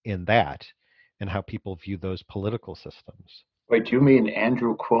in that and how people view those political systems. Wait, do you mean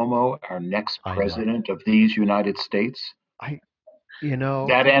Andrew Cuomo, our next president of these United States?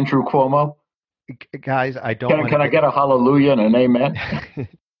 That Andrew Cuomo? Guys, I don't. Can I get a hallelujah and an amen?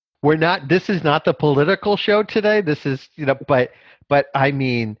 We're not. This is not the political show today. This is, but I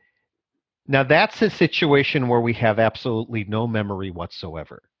mean, now that's a situation where we have absolutely no memory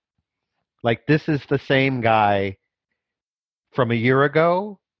whatsoever. Like, this is the same guy from a year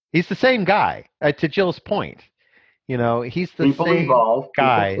ago. He's the same guy. To Jill's point, he's the same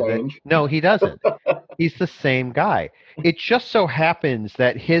guy. No, he doesn't. He's the same guy. It just so happens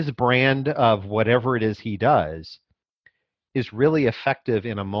that his brand of whatever it is he does is really effective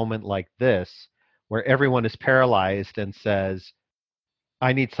in a moment like this, where everyone is paralyzed and says,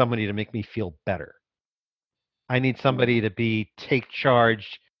 I need somebody to make me feel better. I need somebody to take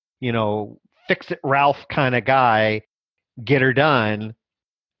charge, fix it Ralph kind of guy, get her done,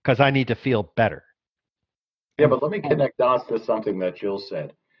 because I need to feel better. Yeah, but let me connect dots to something that Jill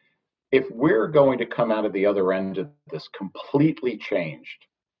said. If we're going to come out of the other end of this completely changed,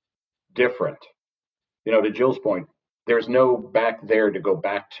 different, To Jill's point, there's no back there to go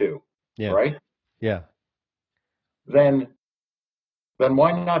back to, Yeah. right? Yeah. Then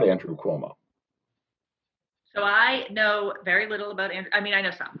why not Andrew Cuomo? So I know very little about Andrew. I mean, I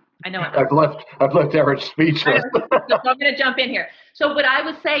know some. I know enough. I've left Eric speechless. So I'm going to jump in here. So what I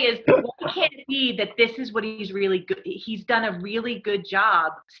would say is, why can't it be that this is what he's really good? He's done a really good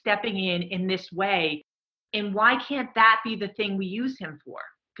job stepping in this way, and why can't that be the thing we use him for?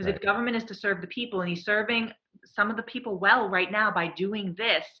 Because Right. if government is to serve the people, and he's serving some of the people well right now by doing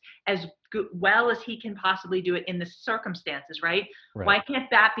this as well as he can possibly do it in the circumstances, right? Right. Why can't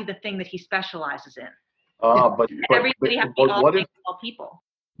that be the thing that he specializes in? But Everybody has to be all things, all people.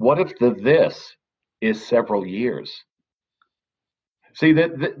 What if this is several years? See,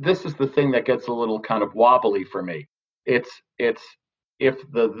 this is the thing that gets a little kind of wobbly for me. It's if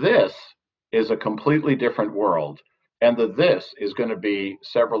this is a completely different world, and this is going to be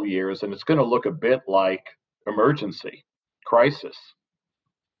several years, and it's going to look a bit like emergency, crisis.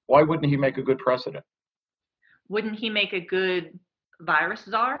 Why wouldn't he make a good president? Wouldn't he make a good virus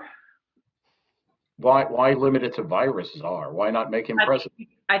czar? Why limit it to virus czar? Why not make him president?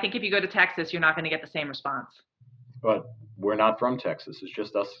 I think if you go to Texas, you're not going to get the same response. But we're not from Texas. It's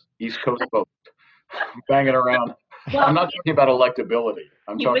just us East Coast folks banging around. Well, I'm not talking about electability.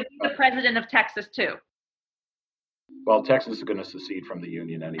 He would be the president of Texas too. Well, Texas is going to secede from the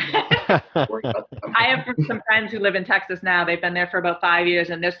union anyway. I have some friends who live in Texas now. They've been there for about 5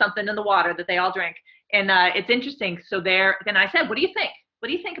 years, and there's something in the water that they all drink. And it's interesting. So then I said, what do you think? What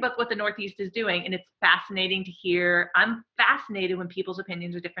do you think about what the Northeast is doing? And it's fascinating to hear. I'm fascinated when people's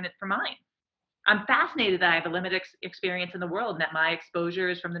opinions are different from mine. I'm fascinated that I have a limited experience in the world and that my exposure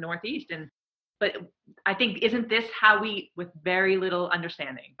is from the Northeast. But I think, isn't this how we, with very little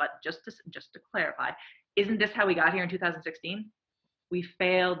understanding, but just to clarify, isn't this how we got here in 2016? We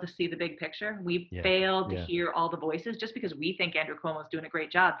failed to see the big picture. We failed to hear all the voices. Just because we think Andrew Cuomo is doing a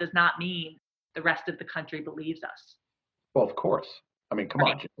great job does not mean the rest of the country believes us. Well, of course. I mean, come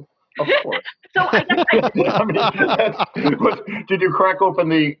on, Jim. Of course. So I guess did you crack open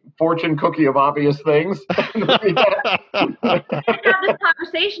the fortune cookie of obvious things? Have this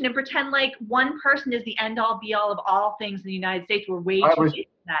conversation and pretend like one person is the end all be all of all things in the United States. We're way too late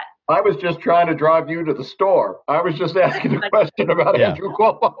for that. I was just trying to drive you to the store. I was just asking a question about Andrew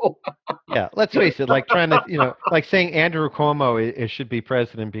Cuomo. Yeah, let's face it. Like trying to, like saying Andrew Cuomo should be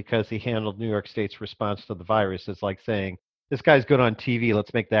president because he handled New York State's response to the virus is like saying, this guy's good on TV.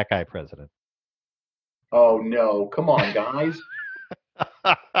 Let's make that guy president. Oh, no. Come on, guys.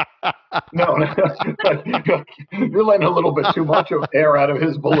 No, you're letting a little bit too much of air out of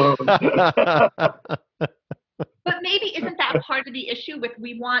his balloon. But maybe isn't that part of the issue with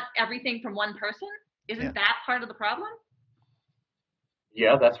we want everything from one person? Isn't that part of the problem?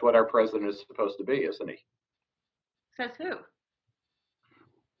 Yeah, that's what our president is supposed to be, isn't he? Says who?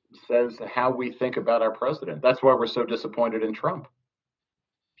 Says how we think about our president. That's why we're so disappointed in Trump.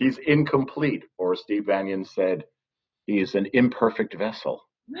 He's incomplete, or Steve Bannon said, he's an imperfect vessel.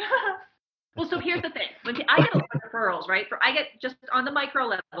 Well, so here's the thing. When I get a lot of referrals, right? I get just on the micro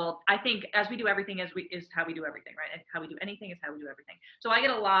level, I think as we do everything is how we do everything, right? And how we do anything is how we do everything. So I get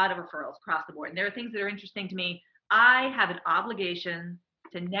a lot of referrals across the board. And there are things that are interesting to me. I have an obligation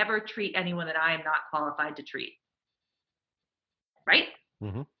to never treat anyone that I am not qualified to treat. Right?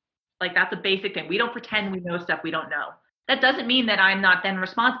 Mm-hmm. Like that's a basic thing. We don't pretend we know stuff we don't know. That doesn't mean that I'm not then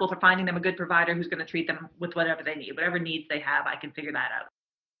responsible for finding them a good provider who's going to treat them with whatever they need, whatever needs they have, I can figure that out.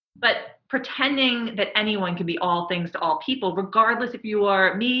 But pretending that anyone can be all things to all people, regardless if you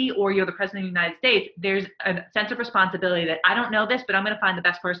are me or you're the president of the United States, there's a sense of responsibility that I don't know this, but I'm going to find the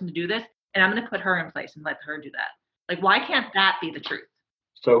best person to do this, and I'm going to put her in place and let her do that. Like, why can't that be the truth?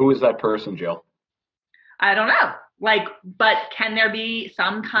 So who is that person, Jill? I don't know. Like, but can there be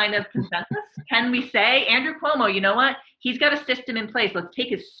some kind of consensus? Can we say, Andrew Cuomo, you know what? He's got a system in place. Let's take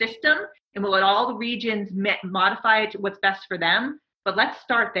his system and we'll let all the regions modify it to what's best for them. But let's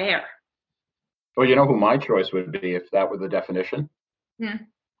start there. Well, you know who my choice would be if that were the definition?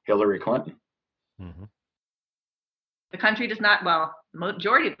 Hillary Clinton. Mm-hmm. The country does not, well, the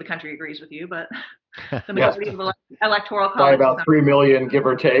majority of the country agrees with you, but the majority of the electoral college. By about 3 million, give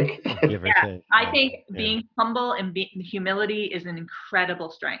or take. Give or take. I think being humble and humility is an incredible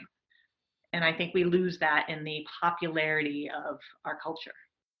strength. And I think we lose that in the popularity of our culture.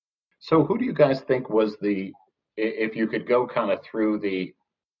 So who do you guys think was if you could go kind of through the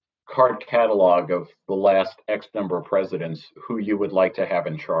card catalog of the last X number of presidents, who you would like to have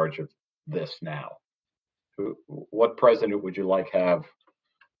in charge of this now? What president would you like have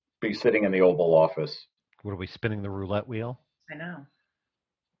be sitting in the Oval Office? What are we spinning the roulette wheel? I know.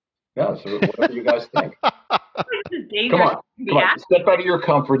 Yeah, so whatever you guys think. This is Come dangerous. on, come on. Step out of your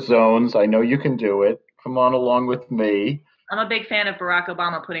comfort zones. I know you can do it. Come on along with me. I'm a big fan of Barack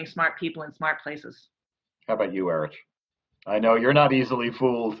Obama putting smart people in smart places. How about you, Eric? I know you're not easily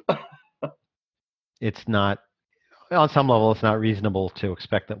fooled. It's not, on some level, it's not reasonable to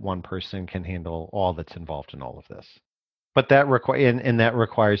expect that one person can handle all that's involved in all of this. But that and that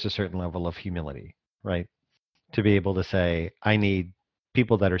requires a certain level of humility, right? To be able to say, I need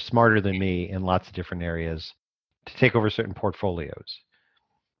people that are smarter than me in lots of different areas to take over certain portfolios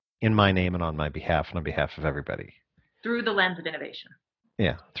in my name and on my behalf and on behalf of everybody. Through the lens of innovation.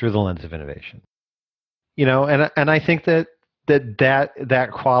 Yeah, through the lens of innovation. And I think that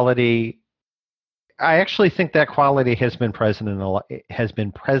quality, I actually think that quality has been present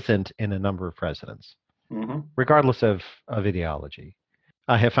in a number of presidents, regardless of ideology.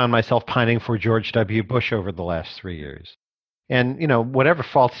 I have found myself pining for George W. Bush over the last 3 years. And, whatever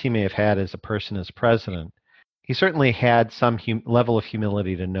faults he may have had as a person, as president, he certainly had some level of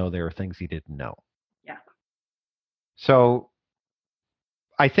humility to know there were things he didn't know. Yeah. So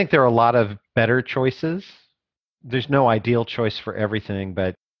I think there are a lot of better choices. There's no ideal choice for everything,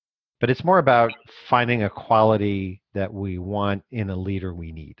 but it's more about finding a quality that we want in a leader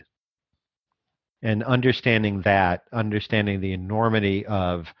we need. And understanding the enormity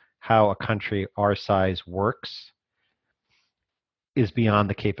of how a country our size works is beyond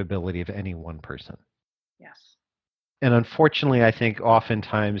the capability of any one person. Yes. And unfortunately, I think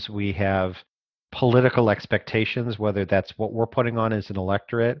oftentimes we have political expectations, whether that's what we're putting on as an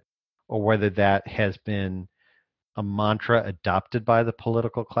electorate or whether that has been a mantra adopted by the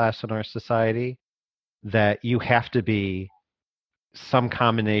political class in our society, that you have to be some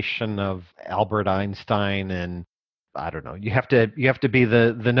combination of Albert Einstein and, I don't know, you have to be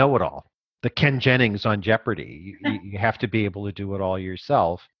the know-it-all, the Ken Jennings on Jeopardy. You have to be able to do it all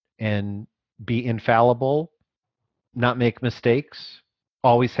yourself and be infallible, not make mistakes,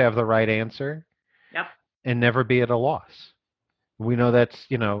 always have the right answer, and never be at a loss. We know that's,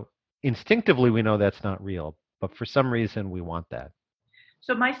 instinctively we know that's not real, but for some reason we want that.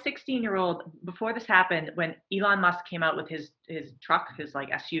 So my 16-year-old, before this happened, when Elon Musk came out with his truck, his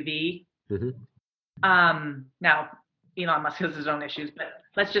like SUV. Now Elon Musk has his own issues, but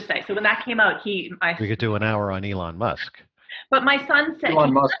let's just say, so when that came out, we could do an hour on Elon Musk. But my son said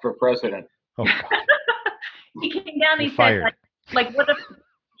Elon Musk for president. Oh, he came down and he fired. said, like what if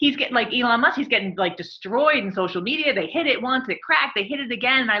he's getting, like Elon Musk, he's getting like destroyed in social media. They hit it once, it cracked, they hit it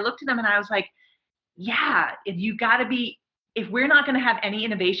again. And I looked at him and I was like, yeah, you got to be, if we're not going to have any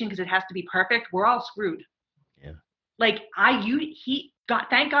innovation because it has to be perfect, we're all screwed. Yeah. Like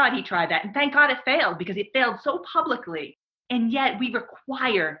thank God he tried that. And thank God it failed because it failed so publicly. And yet we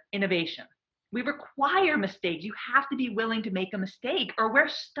require innovation. We require mistakes. You have to be willing to make a mistake or we're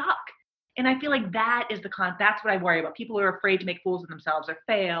stuck. And I feel like that is that's what I worry about. People who are afraid to make fools of themselves or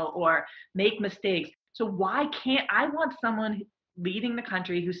fail or make mistakes. So why can't I want someone leading the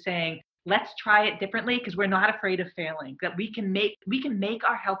country who's saying, let's try it differently because we're not afraid of failing, that we can make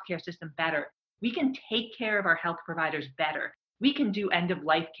our healthcare system better. We can take care of our health providers better. We can do end of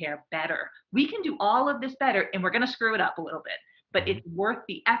life care better. We can do all of this better and we're going to screw it up a little bit, but it's worth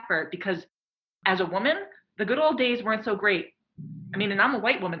the effort because as a woman, the good old days weren't so great. I mean, and I'm a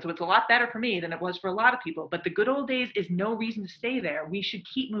white woman, so it's a lot better for me than it was for a lot of people, but the good old days is no reason to stay there. We should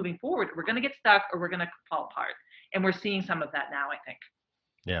keep moving forward. We're going to get stuck or we're going to fall apart. And we're seeing some of that now, I think.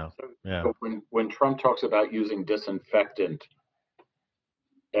 Yeah. So when Trump talks about using disinfectant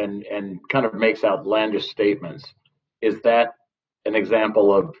and kind of makes outlandish statements, is that an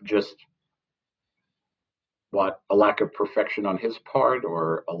example of just a lack of perfection on his part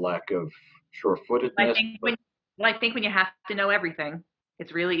or a lack of sure-footedness? I think when you have to know everything,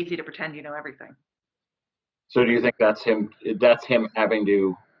 it's really easy to pretend you know everything. So do you think that's him having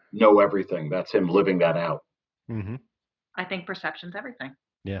to know everything? That's him living that out? Mm-hmm. I think perception's everything.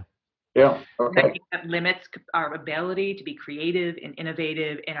 Yeah. Yeah. Okay. I think that limits our ability to be creative and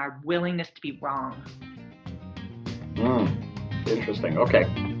innovative and our willingness to be wrong. Interesting. Okay.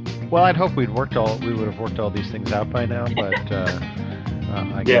 Well, I'd hope we would have worked all these things out by now, but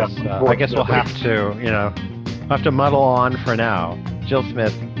I guess we'll have to muddle on for now. Jill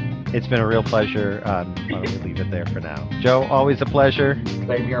Smith, it's been a real pleasure. Why don't we leave it there for now? Joe, always a pleasure. Same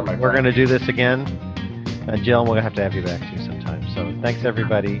here, my friend. We're going to do this again. Jill, we'll have to have you back too sometime. So thanks,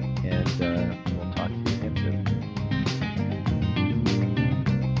 everybody, and